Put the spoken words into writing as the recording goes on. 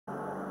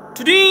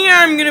Today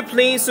I'm gonna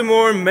play some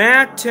more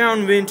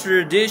Madtown Winter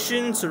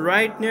Edition. So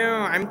right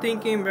now I'm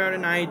thinking about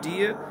an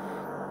idea.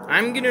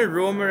 I'm gonna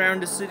roam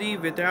around the city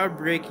without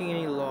breaking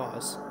any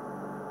laws.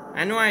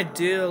 I know I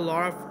did a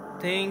lot of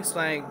things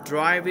like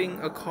driving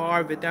a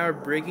car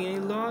without breaking any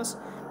laws,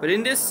 but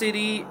in this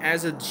city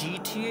as a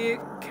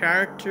GTA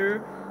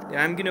character,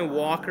 I'm gonna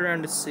walk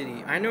around the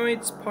city. I know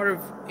it's part of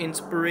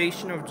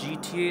inspiration of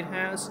GTA it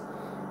has,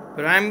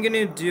 but I'm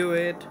gonna do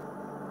it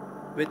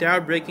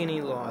without breaking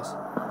any laws.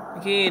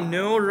 Okay,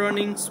 no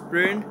running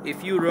sprint.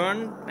 If you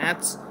run,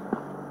 that's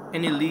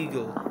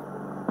illegal.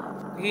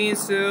 Okay,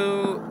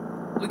 so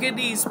look at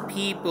these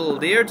people.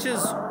 They are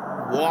just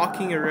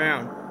walking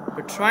around,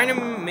 but trying to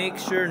make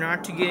sure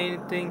not to get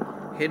anything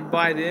hit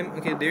by them.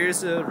 Okay,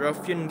 there's a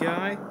ruffian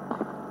guy.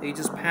 They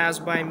just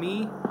passed by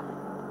me.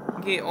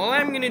 Okay, all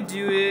I'm gonna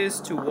do is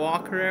to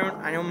walk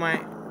around. I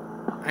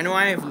know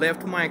I have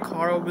left my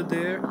car over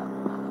there,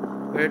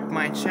 but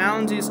my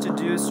challenge is to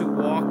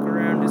walk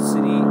around the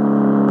city.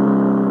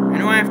 I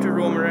know I have to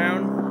roam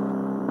around,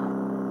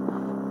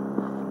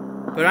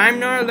 but I'm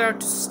not allowed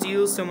to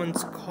steal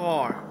someone's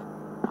car.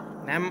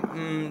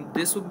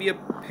 This will be a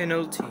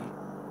penalty.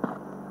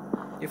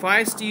 If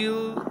I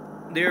steal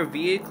their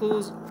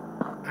vehicles,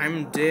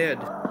 I'm dead.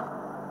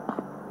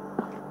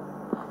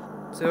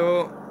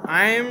 So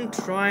I am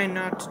trying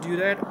not to do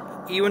that.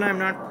 Even I'm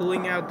not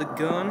pulling out the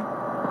gun,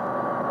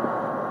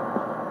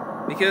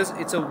 because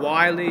it's a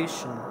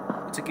violation.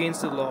 It's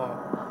against the law.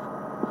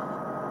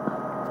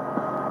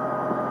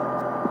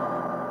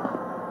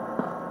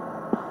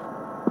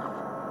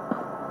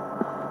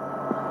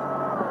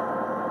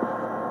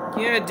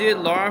 Yeah, I did a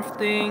lot of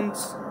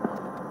things.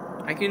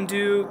 I can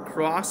do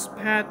cross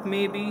path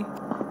maybe.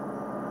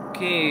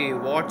 Okay,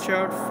 watch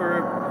out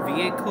for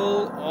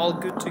vehicle, all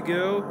good to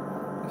go.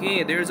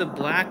 Okay, there's a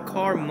black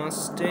car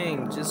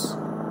Mustang, just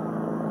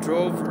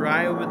drove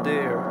right over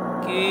there.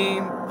 Okay,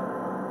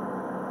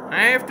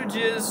 I have to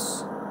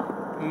just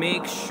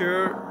make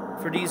sure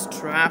for these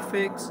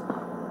traffics.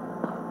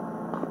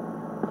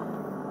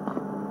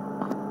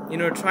 You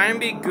know, try and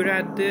be good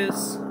at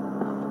this.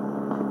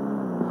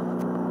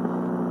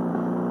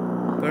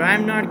 But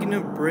I'm not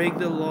gonna break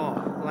the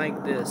law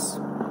like this.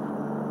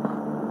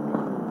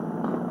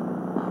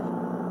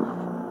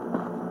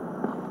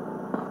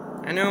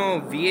 I know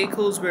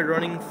vehicles were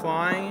running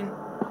fine,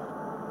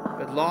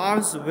 but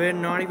laws were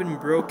not even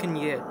broken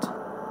yet.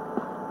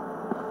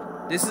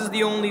 This is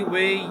the only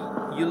way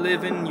you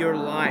live in your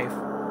life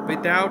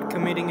without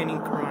committing any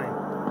crime.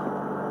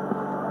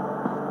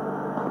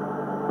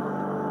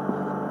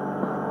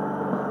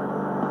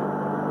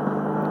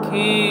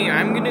 Okay,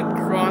 I'm gonna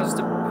cross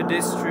the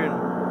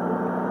pedestrian.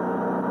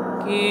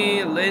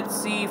 Okay, let's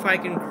see if I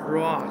can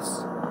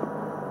cross.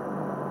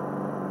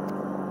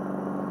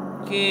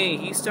 Okay,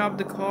 he stopped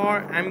the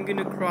car. I'm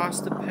gonna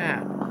cross the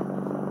path.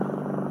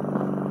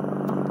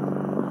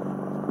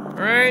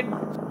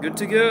 Alright, good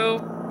to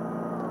go.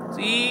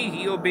 See,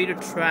 he obeyed the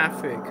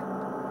traffic.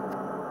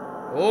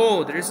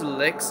 Oh, there's a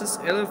Lexus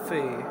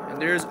LFA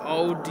and there's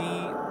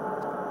Audi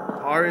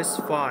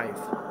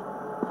RS5.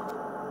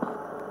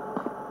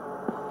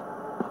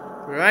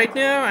 Right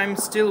now, I'm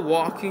still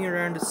walking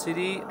around the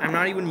city. I'm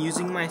not even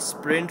using my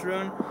sprint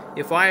run.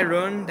 If I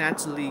run,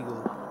 that's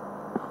illegal.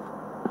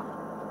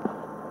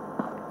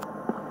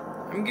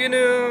 I'm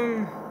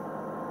gonna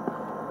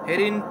head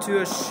into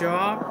a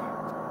shop.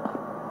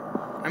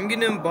 I'm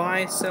gonna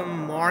buy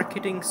some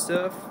marketing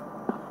stuff.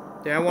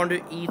 I want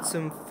to eat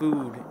some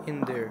food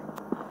in there.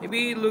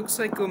 Maybe it looks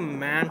like a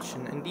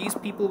mansion and these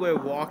people were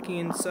walking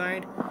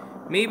inside.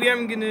 Maybe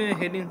I'm gonna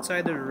head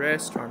inside the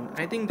restaurant.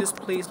 I think this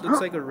place looks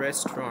like a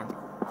restaurant.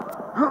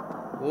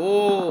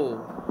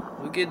 Whoa,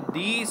 look at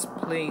these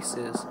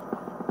places.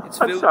 It's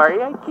filled. I'm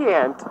sorry, I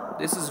can't.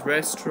 This is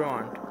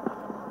restaurant.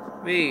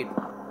 Wait,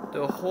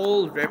 the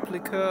whole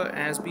replica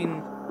has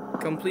been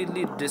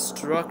completely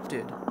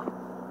destructed.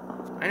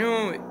 I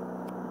know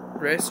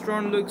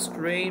restaurant looks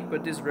great,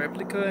 but this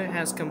replica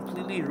has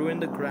completely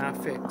ruined the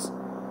graphics.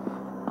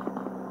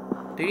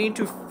 They need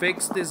to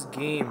fix this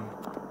game.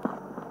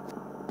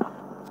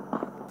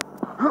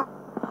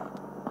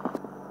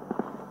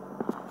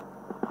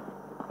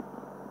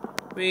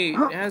 Wait,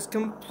 it has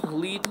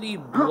completely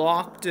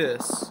blocked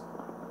us.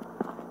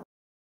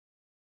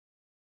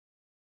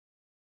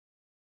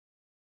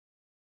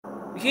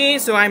 Okay,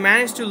 so I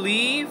managed to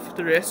leave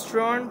the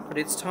restaurant, but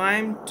it's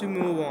time to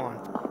move on.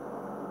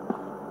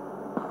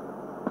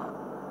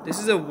 This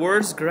is a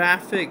worse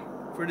graphic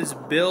for this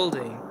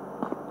building.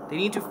 They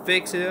need to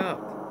fix it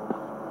up.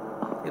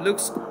 It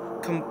looks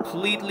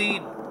completely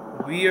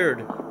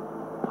weird.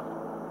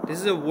 This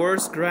is the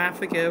worst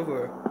graphic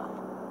ever.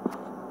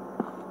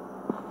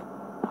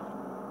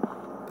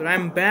 But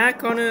I'm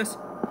back on a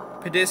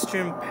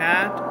pedestrian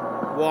path,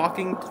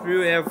 walking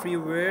through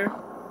everywhere.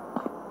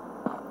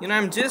 You know,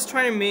 I'm just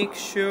trying to make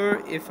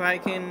sure if I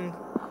can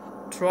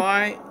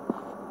try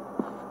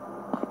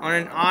on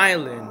an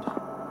island.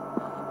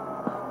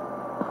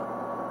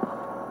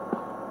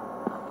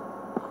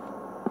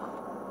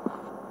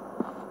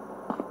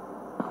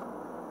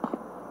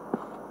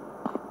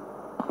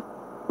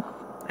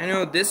 I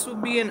know this will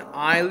be an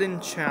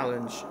island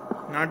challenge,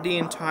 not the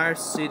entire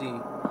city.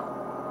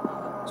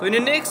 So in the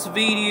next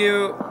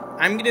video,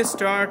 I'm gonna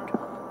start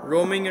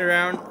roaming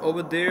around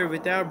over there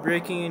without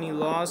breaking any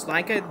laws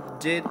like I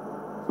did,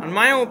 on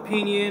my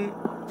opinion,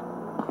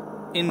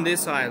 in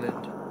this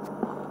island.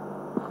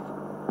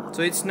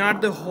 So it's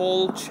not the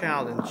whole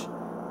challenge.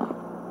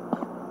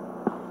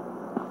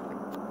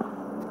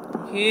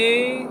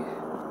 Okay.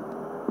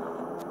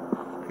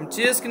 I'm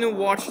just gonna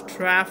watch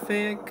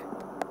traffic.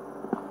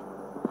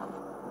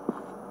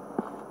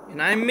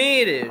 And I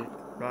made it,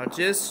 but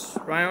just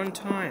right on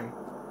time.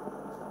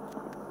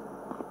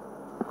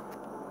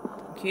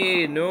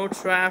 Okay, no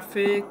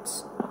traffic.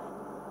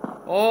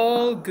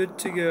 All good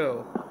to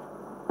go.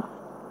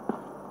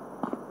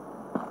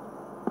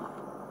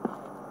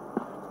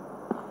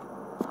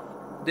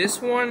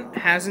 This one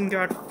hasn't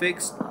got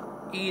fixed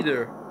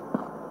either.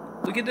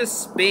 Look at the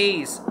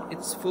space.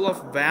 It's full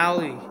of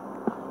valley.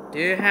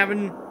 They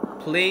haven't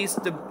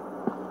placed the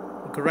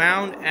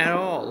ground at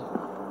all.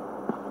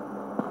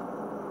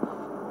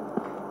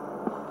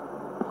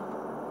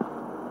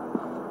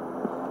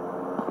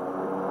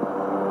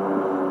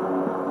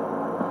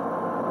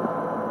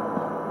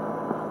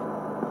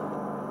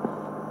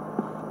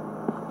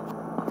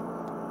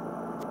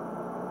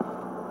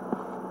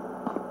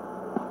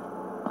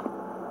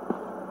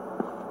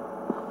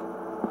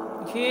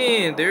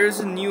 Okay, there's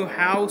a new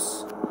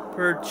house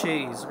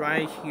purchase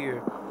right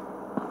here.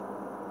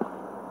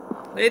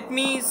 Let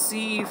me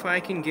see if I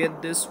can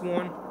get this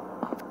one.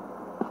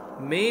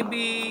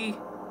 Maybe.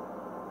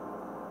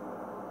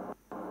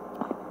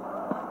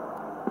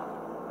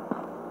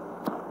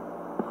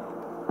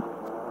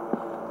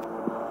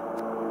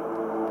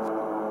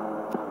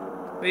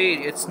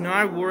 Wait, it's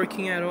not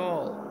working at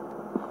all.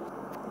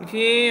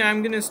 Okay,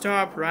 I'm gonna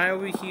stop right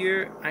over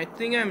here. I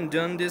think I'm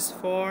done this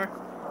far.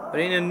 But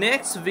in the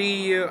next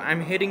video,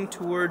 I'm heading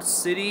towards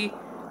city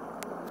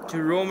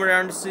to roam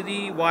around the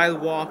city while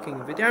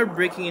walking without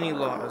breaking any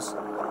laws,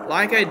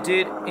 like I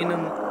did in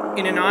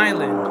an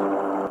island.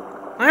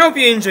 I hope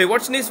you enjoyed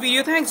watching this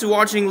video. Thanks for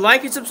watching.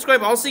 Like and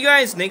subscribe. I'll see you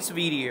guys next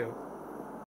video.